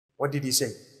What did he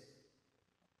say?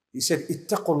 He said,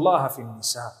 Ittaqullaha fin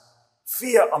nisa.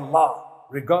 Fear Allah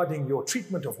regarding your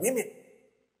treatment of women.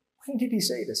 When did he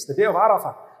say this? The day of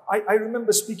Arafah. I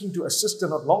remember speaking to a sister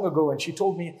not long ago, and she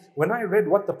told me, when I read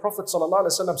what the Prophet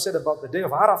ﷺ said about the day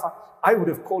of Arafah, I would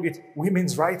have called it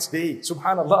Women's Rights Day,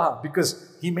 subhanallah,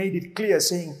 because he made it clear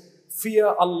saying, fear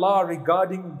Allah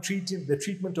regarding the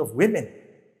treatment of women.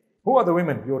 Who are the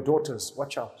women? Your daughters.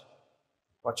 Watch out.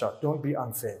 Watch out. Don't be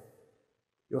unfair.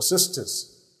 Your sisters.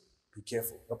 Be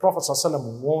careful. The Prophet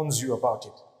ﷺ warns you about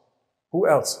it. Who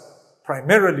else?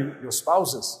 Primarily your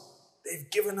spouses. They've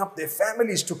given up their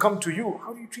families to come to you.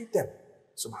 How do you treat them?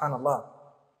 Subhanallah.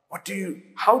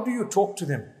 How do you talk to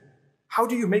them? How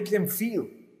do you make them feel?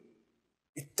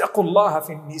 Ittaqullaha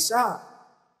fin nisa.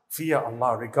 Fear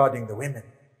Allah regarding the women.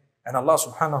 And Allah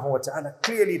subhanahu wa ta'ala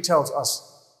clearly tells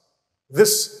us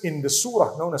this in the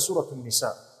surah known as Surah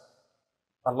An-Nisa.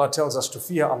 Allah tells us to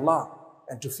fear Allah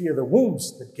and to fear the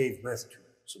wombs that gave birth to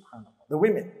you. Subhanallah. The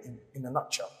women in a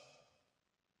nutshell.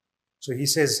 So he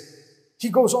says, he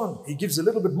goes on, he gives a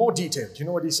little bit more detail. Do you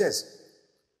know what he says?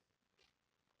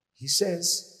 He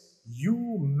says,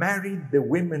 you married the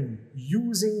women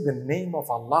using the name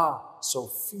of Allah, so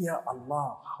fear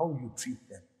Allah how you treat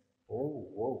them. Oh,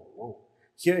 whoa, whoa.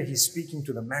 Here he's speaking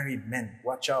to the married men.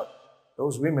 Watch out.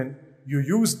 Those women, you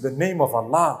use the name of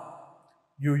Allah.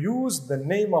 You use the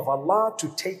name of Allah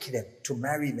to take them, to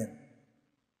marry them.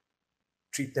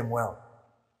 Treat them well.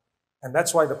 And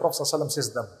that's why the Prophet ﷺ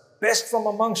says, the best from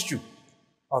amongst you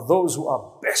are those who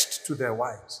are best to their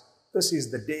wives. This is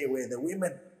the day where the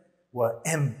women were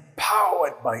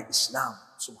empowered by Islam.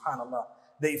 Subhanallah.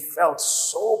 They felt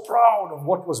so proud of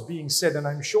what was being said, and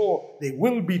I'm sure they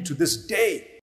will be to this day.